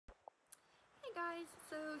guys,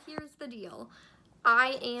 so here's the deal.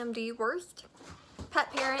 I am the worst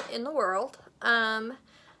pet parent in the world.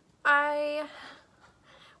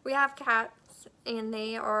 We have cats and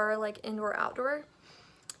they are like indoor outdoor,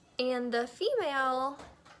 and the female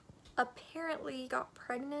apparently got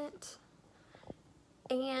pregnant,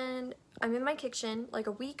 and I'm in my kitchen like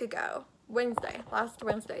a week ago, last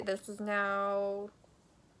Wednesday. This is now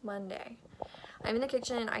Monday. I'm in the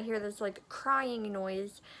kitchen, I hear this like crying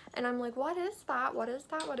noise, and I'm like, what is that? What is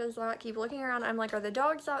that? What is that? Keep looking around. I'm like, are the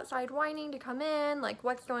dogs outside whining to come in? Like,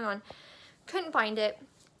 what's going on? Couldn't find it.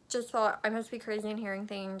 Just thought I must be crazy and hearing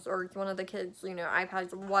things, or one of the kids, you know,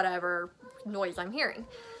 iPads, whatever noise I'm hearing.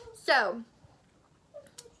 So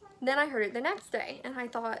then I heard it the next day, and I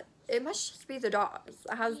thought it must just be the dogs.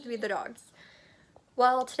 It has to be the dogs.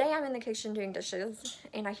 Well, today I'm in the kitchen doing dishes,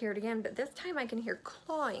 and I hear it again, but this time I can hear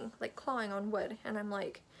clawing, like clawing on wood, and I'm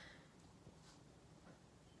like,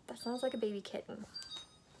 that sounds like a baby kitten.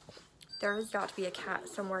 There has got to be a cat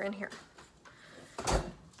somewhere in here.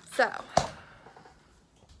 So,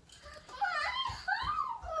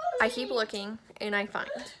 I keep looking, and I find.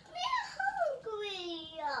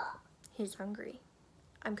 He's hungry.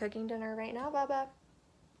 I'm cooking dinner right now, Bubba.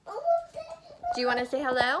 Do you want to say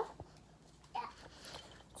hello?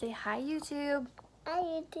 Say hi, YouTube. Hi,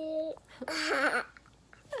 YouTube.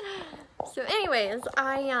 So anyways,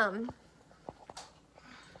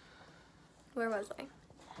 where was I?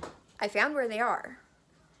 I found where they are.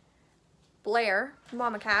 Blair,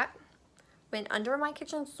 mama cat, went under my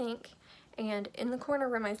kitchen sink, and in the corner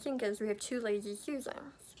where my sink is, we have two Lazy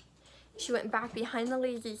Susans. She went back behind the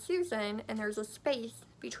Lazy Susan, and there's a space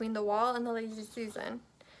between the wall and the Lazy Susan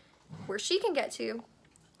where she can get to.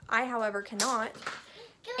 I, however, cannot.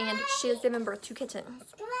 And she has given birth to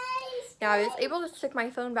kittens. Now, I was able to stick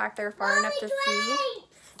my phone back there far enough to see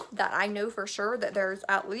that I know for sure that there's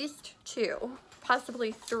at least 2,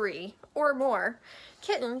 possibly 3 or more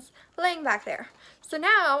kittens laying back there. So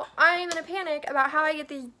now I'm in a panic about how I get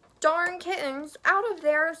these darn kittens out of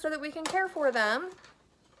there so that we can care for them.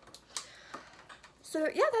 So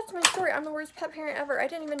yeah, that's my story. I'm the worst pet parent ever. I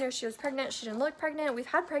didn't even know she was pregnant. She didn't look pregnant. We've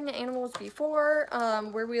had pregnant animals before.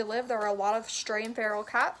 Where we live, there are a lot of stray and feral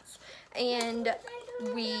cats. And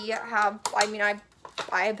we have,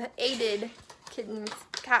 I've aided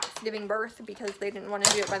cats giving birth because they didn't want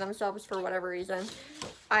to do it by themselves for whatever reason.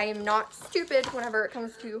 I am not stupid whenever it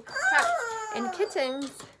comes to cats and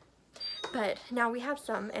kittens. But now we have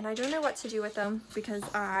some, and I don't know what to do with them because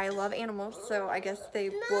I love animals, so I guess they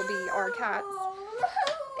will be our cats.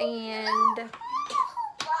 And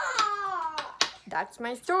that's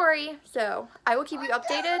my story. So I will keep you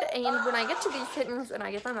updated, and when I get to these kittens and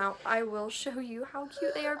I get them out, I will show you how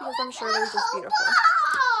cute they are because I'm sure they're just beautiful.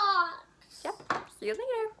 Yep. See you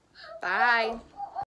later. Bye.